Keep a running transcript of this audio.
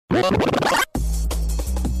The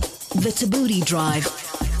Tabooty Drive.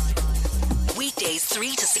 Weekdays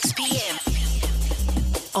 3 to 6 p.m.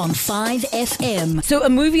 on 5FM. So a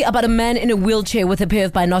movie about a man in a wheelchair with a pair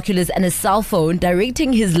of binoculars and a cell phone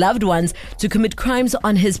directing his loved ones to commit crimes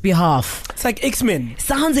on his behalf. It's like X-Men.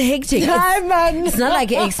 Sounds hectic. It's not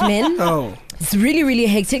like X-Men. Oh. It's really, really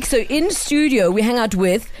hectic. So in studio, we hang out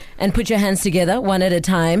with, and put your hands together, one at a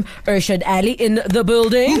time, Urshad Ali in the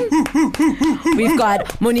building. We've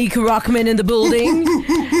got Monique Rockman in the building.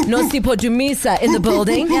 Nosipo Dumisa in the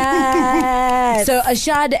building. Yes. So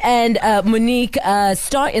Ashad and Monique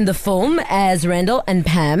star in the film as Randall and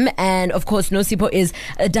Pam. And of course, Nosipo is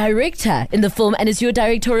a director in the film, and it's your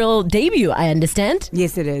directorial debut, I understand.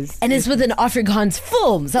 Yes, it is. And it's with an Afrikaans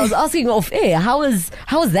film. So I was asking off air, how is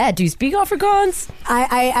that? Do you speak Afrikaans?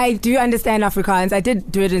 I do understand Afrikaans. I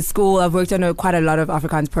did do it in school. I've worked on quite a lot of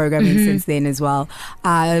Afrikaans programming since then as well.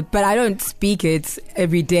 But I don't speak it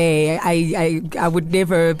every day. I would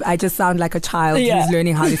never. I just sound like a child who's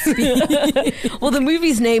learning how to speak. Well, the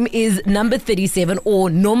movie's name is Number 37 or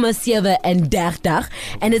Nommer 37,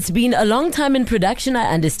 and it's been a long time in production,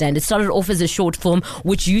 I understand. It started off as a short film,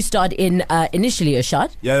 which you starred in initially, a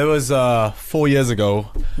shot. Yeah, it was 4 years ago.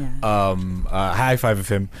 Yeah. High five of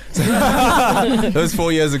him. It was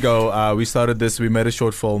 4 years ago. We started this. We made a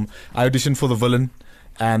short film. I auditioned for the villain,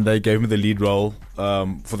 and they gave me the lead role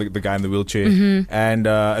for the guy in the wheelchair. And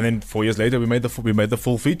then 4 years later, we made the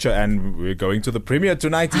full feature, and we're going to the premiere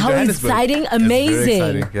tonight in How Johannesburg. exciting! It's Amazing!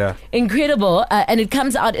 very exciting, yeah. Incredible! And it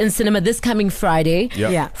comes out in cinema this coming Friday.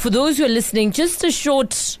 Yeah. For those who are listening, just a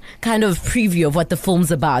short kind of preview of what the film's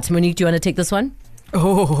about. Monique, do you want to take this one?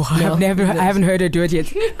 Oh, I haven't heard her do it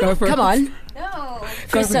yet. Go for it. Come on! No.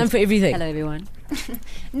 First time for everything. Hello, everyone.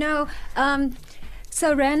 No.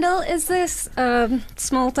 So Randall is this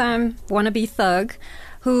small-time wannabe thug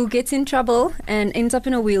who gets in trouble and ends up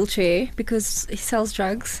in a wheelchair because he sells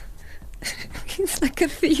drugs. He's like a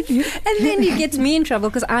thief. And then he gets me in trouble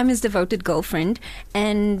because I'm his devoted girlfriend,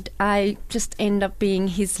 and I just end up being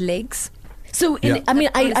his legs. So,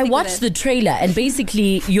 I watched the trailer, and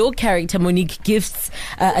basically your character, Monique, gifts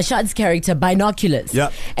Ashad's character binoculars.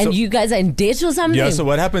 Yeah. And So- you guys are in date or something? Yeah, so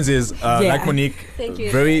what happens is, like Monique Thank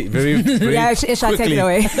you. very Yeah, Ishad, take it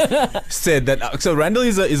away. said that. So Randall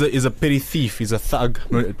is a petty thief. He's a thug.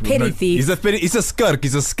 Petty thief. He's a skurk.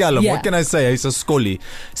 He's a scallop. Yeah. What can I say? He's a scully.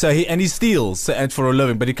 So he steals and for a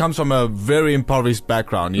living, but he comes from a very impoverished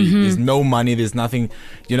background. There's no money. There's nothing.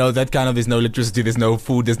 There's no electricity. There's no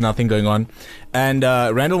food. There's nothing going on. And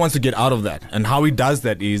Randall wants to get out of that. And how he does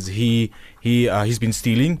that is he's been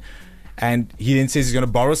stealing, and he then says he's going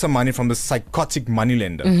to borrow some money from the psychotic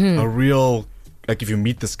moneylender. A real, like if you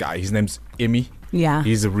meet this guy, his name's Emmy. Yeah.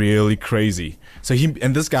 He's really crazy. So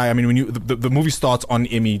this guy, when the movie starts on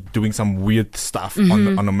Emmy doing some weird stuff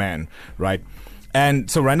on a man, right? And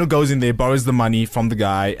so Randall goes in there, borrows the money from the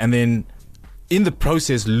guy, and then in the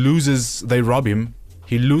process they rob him.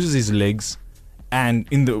 He loses his legs, and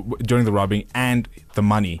during the robbing, and the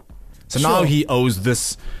money. So now he owes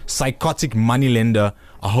this psychotic moneylender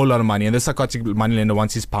a whole lot of money, and this psychotic moneylender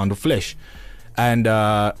wants his pound of flesh, and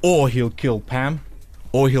or he'll kill Pam,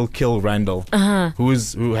 or he'll kill Randall,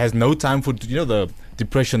 who has no time for the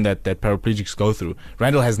depression that paraplegics go through.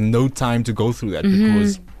 Randall has no time to go through that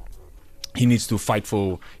because he needs to fight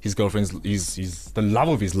for his girlfriend's. He's the love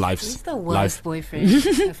of his life. He's the worst boyfriend.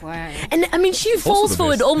 FYI. And she falls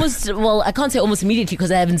for it almost, well, I can't say almost immediately because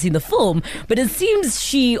I haven't seen the film, but it seems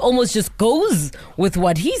she almost just goes with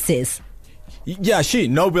what he says. Yeah, she's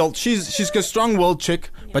a strong-willed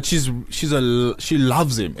chick, but she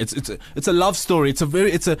loves him. It's a love story. It's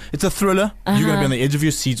a thriller. You're gonna be on the edge of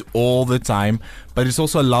your seats all the time, but it's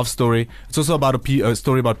also a love story. It's also about a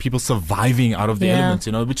story about people surviving out of the elements,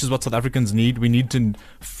 which is what South Africans need. We need to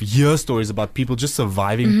hear stories about people just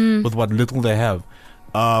surviving with what little they have.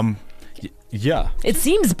 Yeah. It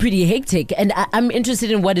seems pretty hectic, and I'm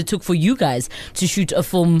interested in what it took for you guys to shoot a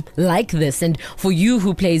film like this, and for you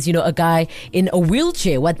who plays, a guy in a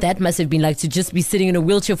wheelchair, what that must have been like to just be sitting in a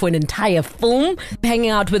wheelchair for an entire film, hanging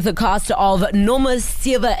out with the cast of Nommer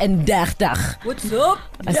 37. What's up?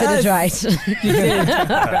 I said it right.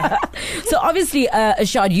 So obviously,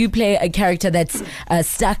 Ashad, you play a character that's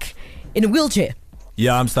stuck in a wheelchair.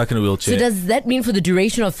 Yeah, I'm stuck in a wheelchair. So does that mean for the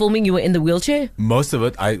duration of filming you were in the wheelchair? Most of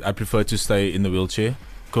it, I prefer to stay in the wheelchair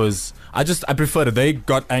because I preferred it. They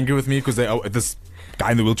got angry with me because this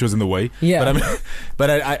guy in the wheelchair was in the way. Yeah. But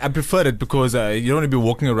I preferred it because you don't want to be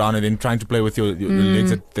walking around and then trying to play with your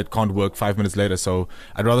legs that can't work 5 minutes later. So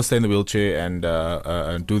I'd rather stay in the wheelchair and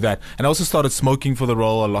do that. And I also started smoking for the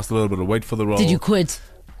role. I lost a little bit of weight for the role. Did you quit?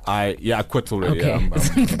 I quit already. Okay.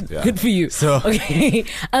 Yeah. Good for you. So okay,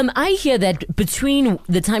 I hear that between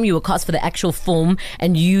the time you were cast for the actual film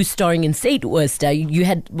and you starring in Saint Worcester, you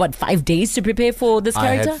had 5 days to prepare for this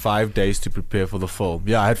character? I had 5 days to prepare for the film.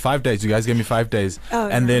 Yeah, I had 5 days. You guys gave me 5 days,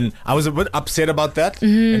 and then I was a bit upset about that.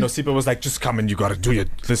 And Osipa was like, "Just come and you got to do it."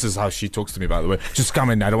 This is how she talks to me, by the way. Just come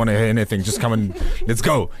in. I don't want to hear anything. Just come and let's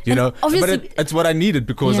go. You know. Obviously, but it's what I needed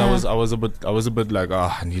because I was a bit like,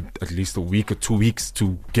 I need at least a week or 2 weeks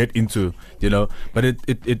to get into, you know. But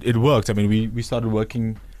it worked. I mean, we started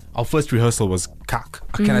working. Our first rehearsal was cack.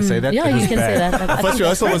 Can I say that? Yeah, you can say that. Our first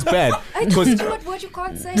rehearsal was bad. I just do what you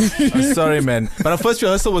can't say. Sorry, man. But our first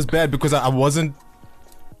rehearsal was bad because I wasn't.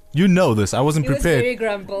 You know this. I wasn't He was prepared. very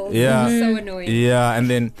grumble. Yeah. So annoying. Yeah, and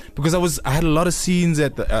then because I had a lot of scenes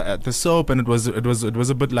at the soap, and it was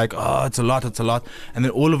a bit like, oh, it's a lot, and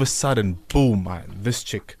then all of a sudden, boom, this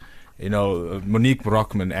chick, you know, Monique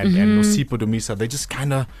Brockman and Nosipo Dumisa, they just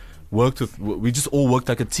kind of we just all worked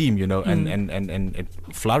like a team, you know, and it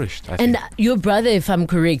flourished. I think. And your brother, if I'm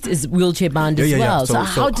correct, is wheelchair bound as well. So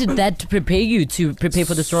how did that prepare you to prepare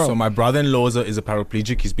for this role? So my brother-in-law is a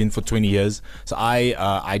paraplegic. He's been for 20 years. So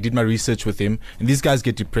I did my research with him. And these guys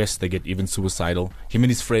get depressed. They get even suicidal. Him and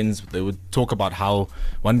his friends, they would talk about how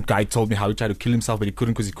one guy told me how he tried to kill himself, but he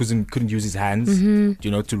couldn't because he couldn't use his hands, you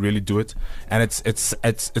know, to really do it. And it's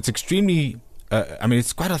extremely. I mean,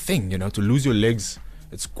 it's quite a thing, you know, to lose your legs.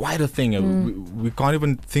 It's quite a thing. We can't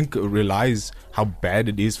even realize how bad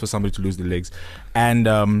it is for somebody to lose their legs, and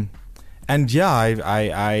yeah,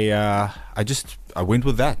 I went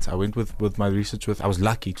with that. I went with my research. I was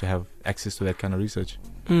lucky to have access to that kind of research.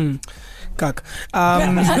 Kak.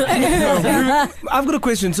 I've got a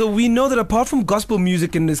question. So we know that apart from gospel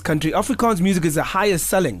music in this country, Afrikaans music is the highest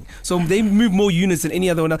selling. So they move more units than any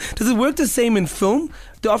other one. Does it work the same in film?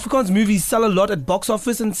 Do Afrikaans movies sell a lot at box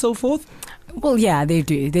office and so forth? Well, yeah, they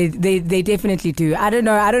do. They definitely do. I don't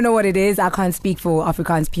know what it is. I can't speak for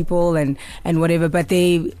Afrikaans people and whatever, but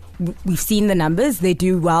we've seen the numbers. They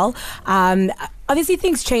do well. Obviously,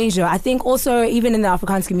 things change, though. I think also, even in the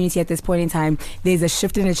Afrikaans community at this point in time, there's a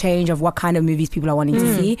shift and a change of what kind of movies people are wanting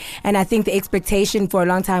to see. And I think the expectation for a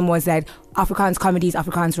long time was that Afrikaans comedies,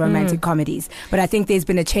 Afrikaans romantic comedies. But I think there's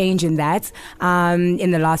been a change in that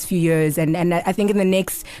in the last few years. And I think in the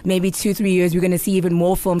next maybe 2-3 years, we're going to see even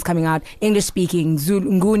more films coming out, English speaking,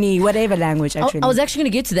 Zulu, Nguni, whatever language, actually. I was actually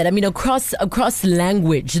going to get to that. I mean, across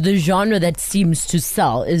language, the genre that seems to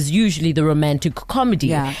sell is usually the romantic comedy.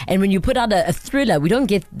 Yeah. And when you put out a thriller, we don't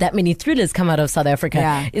get that many thrillers come out of South Africa.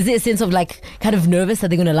 Yeah. Is there a sense of like kind of nervous? Are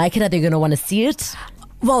they going to like it? Are they going to want to see it?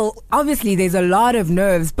 Well, obviously there's a lot of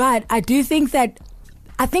nerves, but I do think that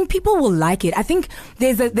people will like it. I think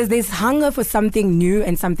there's hunger for something new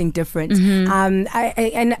and something different.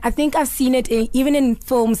 I think I've seen it even in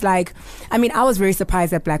films like, I mean, I was very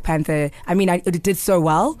surprised at Black Panther. I mean, it did so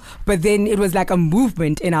well, but then it was like a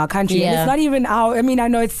movement in our country. Yeah. And it's not even I mean, I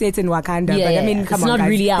know it's set in Wakanda, but I mean, come it's on, not guys.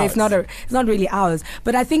 really ours. It's not really ours.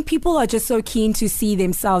 But I think people are just so keen to see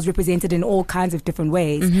themselves represented in all kinds of different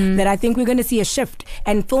ways that I think we're going to see a shift.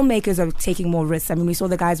 And filmmakers are taking more risks. I mean, we saw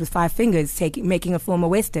the guys with 5 Fingers making a film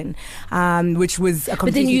a Western, which was a completely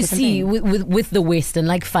But then you different see thing. with the Western,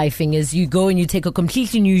 like 5 Fingers, you go and you take a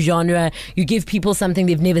completely new genre, you give people something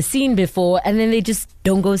they've never seen before, and then they just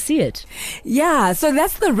don't go see it. Yeah, so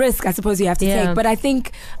that's the risk I suppose you have to take. But I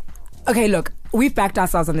think, okay, look, we've backed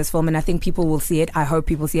ourselves on this film, and I think people will see it. I hope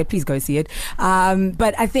people see it. Please go see it.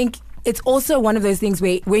 But I think it's also one of those things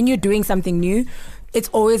where when you're doing something new, it's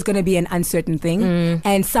always going to be an uncertain thing,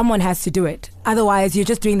 and someone has to do it. Otherwise, you're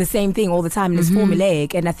just doing the same thing all the time, and it's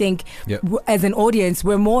formulaic. And I think as an audience,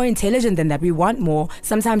 we're more intelligent than that. We want more.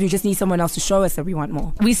 Sometimes we just need someone else to show us that we want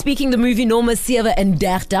more. We're speaking the movie Nommer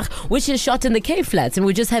 37, which is shot in the Cape Flats, and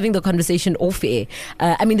we're just having the conversation off air.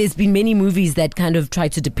 I mean, there's been many movies that kind of try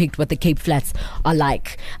to depict what the Cape Flats are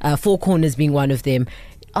like, Four Corners being one of them.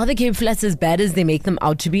 Are the Cape Flats as bad as they make them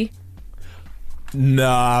out to be?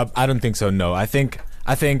 No, I don't think so. No, I think,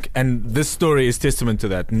 and this story is testament to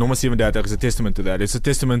that. Nommer 37 is a testament to that. It's a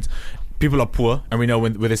testament. People are poor, and we know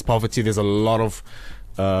when there's poverty, there's a lot of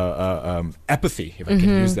apathy, if I can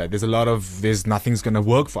use that. There's nothing's going to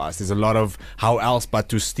work for us. There's a lot of how else but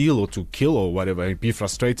to steal or to kill or whatever, and be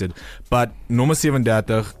frustrated. But Nommer 37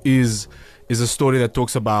 is a story that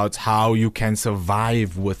talks about how you can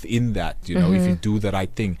survive within that, you know, if you do the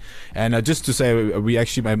right thing. And just to say, we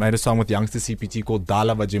actually made a song with Youngster CPT called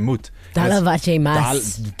Dala Vajemut. Dala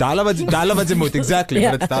Vajemas. Dala Vajemut, exactly.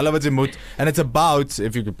 Yeah. But it's Dala Vajemut. And it's about,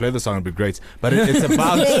 if you could play the song, it'd be great. But it's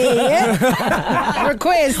about...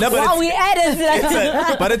 Request. No, but wow, we added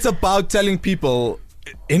that. but it's about telling people,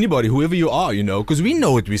 anybody, whoever you are, because we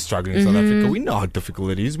know it, we're struggling in South Africa. We know how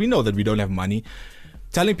difficult it is. We know that we don't have money.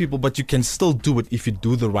 Telling people, but you can still do it if you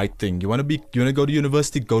do the right thing. You want to go to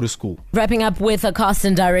university, go to school. Wrapping up with a cast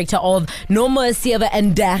and director of Nommer,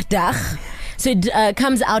 and Dag. So it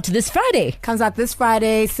comes out this Friday. Comes out this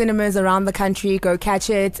Friday. Cinemas around the country. Go catch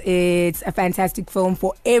it. It's a fantastic film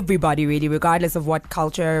for everybody, really, regardless of what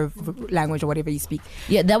culture, language, or whatever you speak.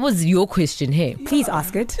 Yeah, that was your question, hey? Please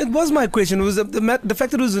ask it. It was my question. It was the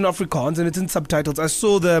fact that it was in Afrikaans and it's in subtitles. I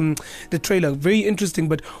saw the trailer. Very interesting.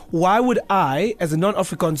 But why would I, as a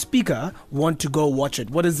non-Afrikaans speaker, want to go watch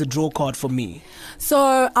it? What is the draw card for me?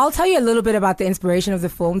 So I'll tell you a little bit about the inspiration of the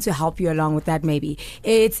film to help you along with that, maybe.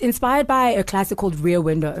 It's inspired by a classic called Rear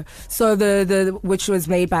Window. So which was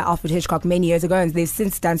made by Alfred Hitchcock many years ago, and they've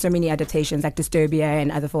since done so many adaptations like Disturbia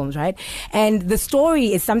and other films, right? And the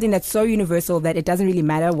story is something that's so universal that it doesn't really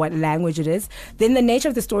matter what language it is. Then the nature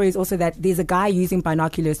of the story is also that there's a guy using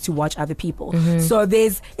binoculars to watch other people. So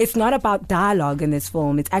it's not about dialogue in this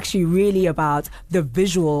film. It's actually really about the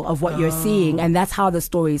visual of what you're seeing, and that's how the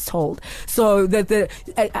story is told. So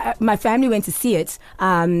my family went to see it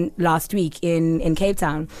last week in Cape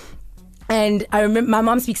Town. And I remember my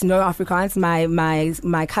mom speaks no Afrikaans.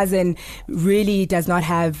 My cousin really does not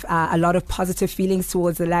have a lot of positive feelings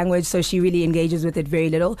towards the language, so she really engages with it very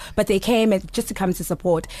little. But they came just to come to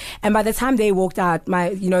support. And by the time they walked out,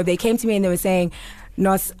 they came to me and they were saying,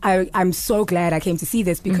 Nos, I'm so glad I came to see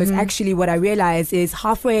this, because actually what I realized is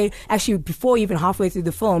before even halfway through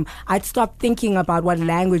the film, I'd stopped thinking about what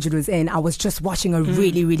language it was in. I was just watching a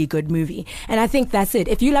really, really good movie. And I think that's it.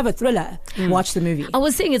 If you love a thriller, watch the movie. I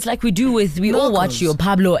was saying it's like we all watch your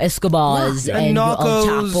Pablo Escobars and your El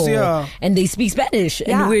Chapo, and they speak Spanish,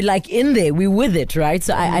 and we're like in there, we're with it, right?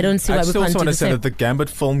 So I don't see why we can't do the same. I still want to say that the Gambit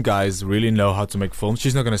film guys really know how to make films.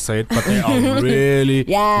 She's not going to say it, but they are really, really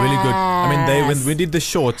good. I mean, when we did the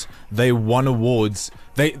short, they won awards.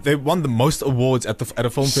 They won the most awards at a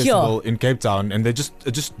film festival in Cape Town, and they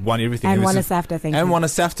just won everything. And won a SAFTA, thank you. And won a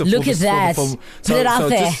SAFTA. Look at that. For the film. Put it out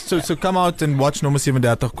there. So come out and watch Nommer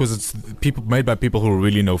 37 because it's made by people who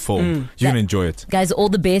really know film. You're going to enjoy it. Guys, all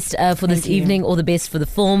the best for this evening. All the best for the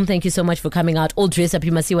film. Thank you so much for coming out. All dressed up.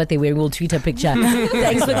 You must see what they're wearing. We'll tweet a picture.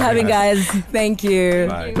 Thanks for coming, guys. Thank you.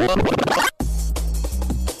 Bye.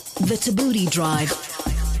 The Thabooty Drive.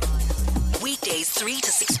 Weekdays 3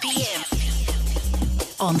 to 6 p.m.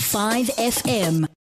 on 5 FM.